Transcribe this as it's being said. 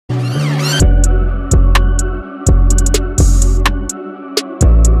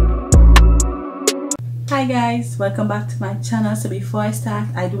guys, welcome back to my channel. So before I start,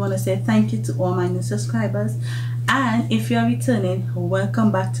 I do want to say thank you to all my new subscribers, and if you are returning,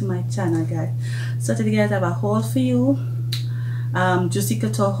 welcome back to my channel, guys. So today guys, I have a haul for you, Juicy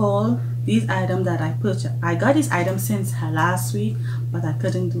Couture haul. These items that I purchased, I got these items since last week, but I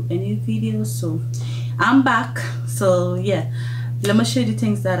couldn't do any videos, so I'm back. So yeah, let me show you the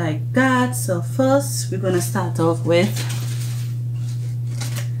things that I got. So first we're gonna start off with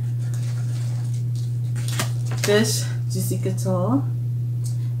this Juicy Couture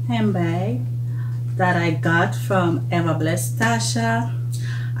handbag that I got from Ever Blessed Tasha.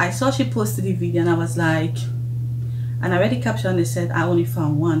 I saw she posted the video and I was like, and I read the caption, it said I only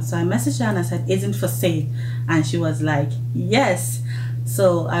found one. So I messaged her and I said, isn't for sale? And she was like, yes.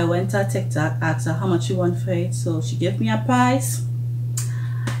 So I went to her TikTok, asked her how much she want for it. So she gave me a price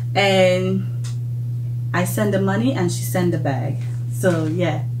and I sent the money and she sent the bag. So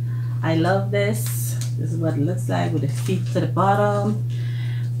yeah, I love this. This is what it looks like with the feet to the bottom,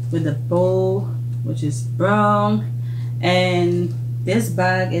 with the bow, which is brown. And this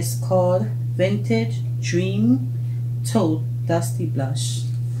bag is called Vintage Dream Tote Dusty Blush,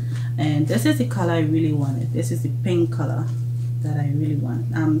 and this is the color I really wanted. This is the pink color that I really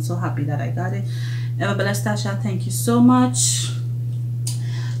want. I'm so happy that I got it. Ever Blessed Tasha, thank you so much.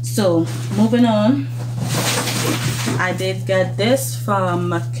 So moving on, I did get this from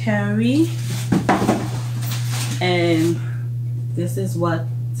Mercury, and this is what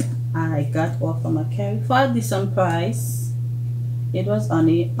I got off from Mercury for a decent price. It was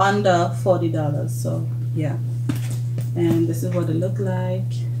only under $40, so yeah. And this is what it looked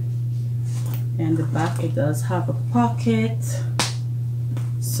like. And the back, it does have a pocket,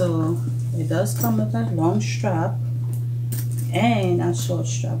 so it does come with a long strap and a short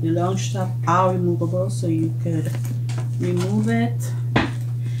strap. The long strap are removable, so you could remove it.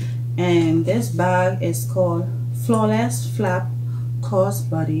 And this bag is called Flawless Flap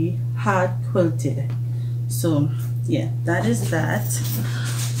Crossbody Hard Quilted. So yeah, that is that.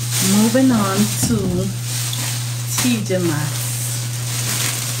 Moving on to TJ Maxx.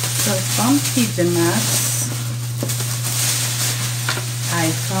 So from TJ Maxx, I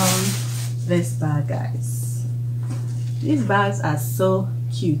found this bag, guys. These bags are so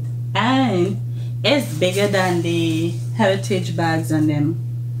cute, and it's bigger than the heritage bags on them.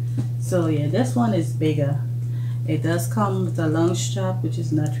 So yeah, this one is bigger. It does come with a long strap, which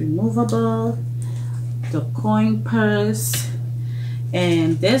is not removable, the coin purse,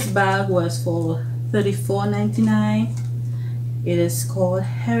 and this bag was for $34.99. It is called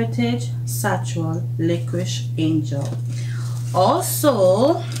Heritage Satchel Licorice Angel.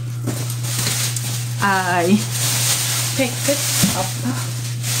 Also, I picked it up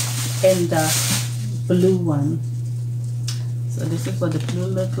in the blue one. So this is what the blue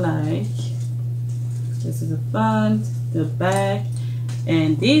look like. This is the front, the back,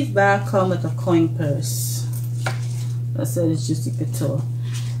 and these bags come with a coin purse. That says Juicy Couture.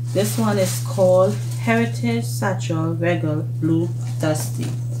 This one is called Heritage Satchel Regal Blue Dusty.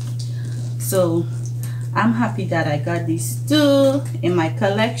 So I'm happy that I got these two in my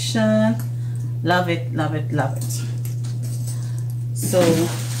collection. Love it, love it, love it. So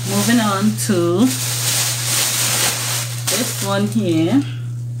moving on to this one here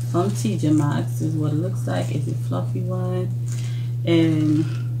from TJ Maxx. This is what it looks like. It's a fluffy one, and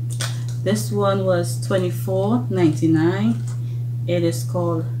this one was $24.99. It is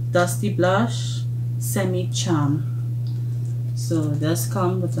called Dusty Blush Semi Charm. So it does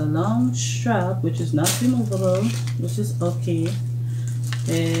come with a long strap, which is not removable, which is okay.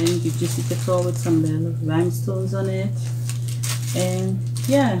 And you just stick it with some little rhinestones on it. And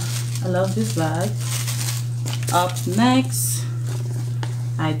yeah, I love this bag. Up next,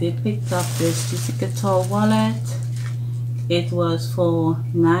 I did pick up this Juicy Couture wallet. It was for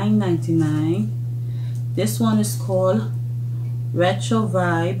 $9.99. This one is called Retro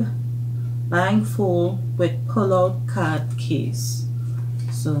Vibe Bang Full with pull-out card case.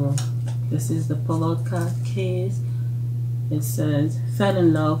 So this is the pull-out card case. It says fell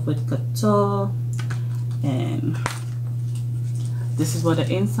in love with couture, and this is what the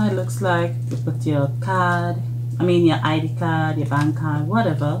inside looks like. You put your card, I mean your ID card, your bank card,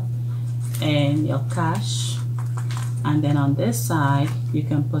 whatever, and your cash, and then on this side you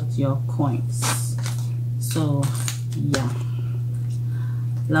can put your coins. So yeah,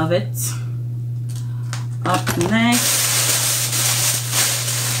 love it. Up next,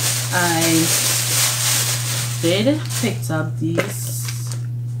 I did pick up these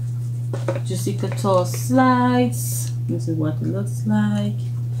Juicy Couture slides. This is what it looks like,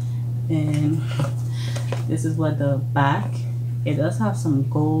 and this is what the back. It does have some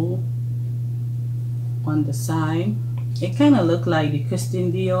gold on the side. It kind of looked like the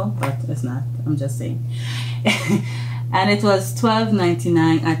Christian Dior, but it's not. I'm just saying. And it was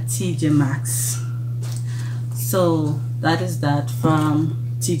 $12.99 at TJ Maxx. So that is that from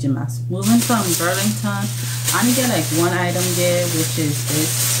TJ Maxx. Moving from Burlington, I only get like one item there, which is this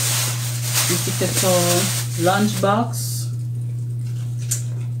Juicy Couture lunchbox.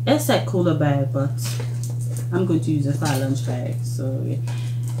 It's a cooler bag, but I'm going to use it for a lunch bag. So yeah.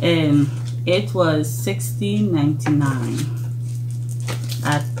 It was $16.99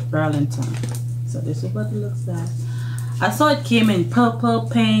 at Burlington. So this is what it looks like. I saw it came in purple,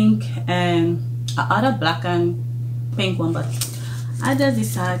 pink, and other black and pink one, but I just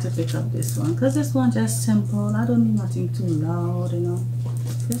decided to pick up this one because this one just simple. I don't need nothing too loud, you know.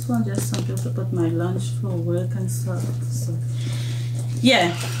 This one just something to put my lunch for work and stuff. So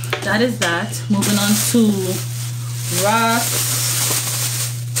yeah, that is that. Moving on to Ross.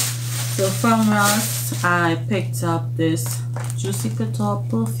 So from Ross, I picked up this Juicy Couture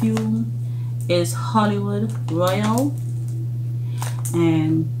perfume. It's Hollywood Royal,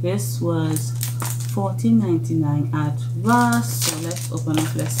 and this was $14.99 at Ross. So let's open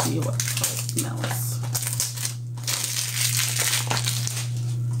up, let's see what it smells.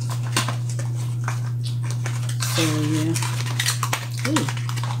 So yeah, ooh,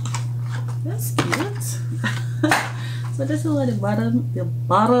 that's cute. So this is what the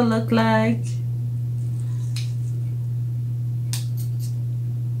bottle look like.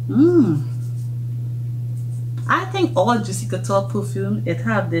 I think all Juicy Couture perfume, it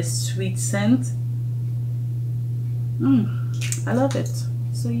have this sweet scent. I love it.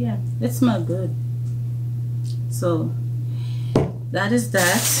 So yeah, it smells good. So that is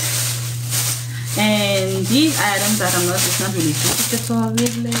that. And these items that it's not really Juicy Couture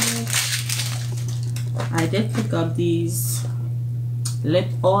related. I did pick up these lip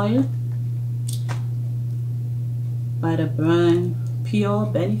oil by the brand Pure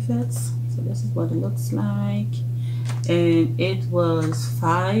Benefits. So this is what it looks like, and it was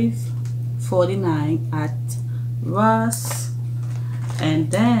 $5.49 at Ross.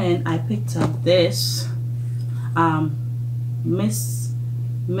 And then I picked up this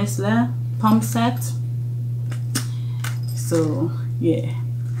Missler pump set. So yeah,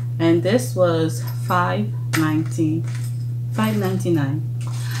 and this was $5.99.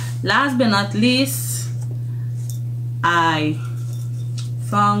 Last but not least, I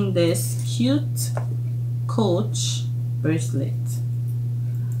found this cute Coach bracelet.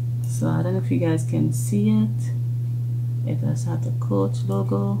 So I don't know if you guys can see it. It does have the Coach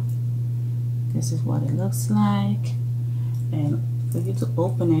logo. This is what it looks like, and for you to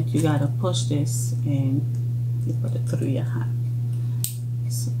open it, you gotta push this and you put it through your hand.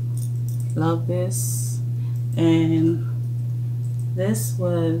 So love this. And this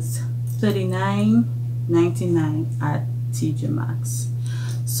was $39.99 at TJ Maxx.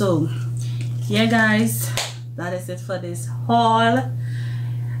 So yeah guys, that is it for this haul.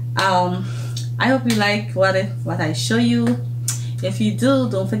 I hope you like what I show you. If you do,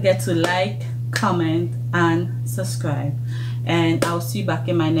 don't forget to like, comment, and subscribe. And I'll see you back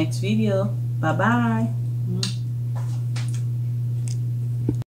in my next video. Bye bye.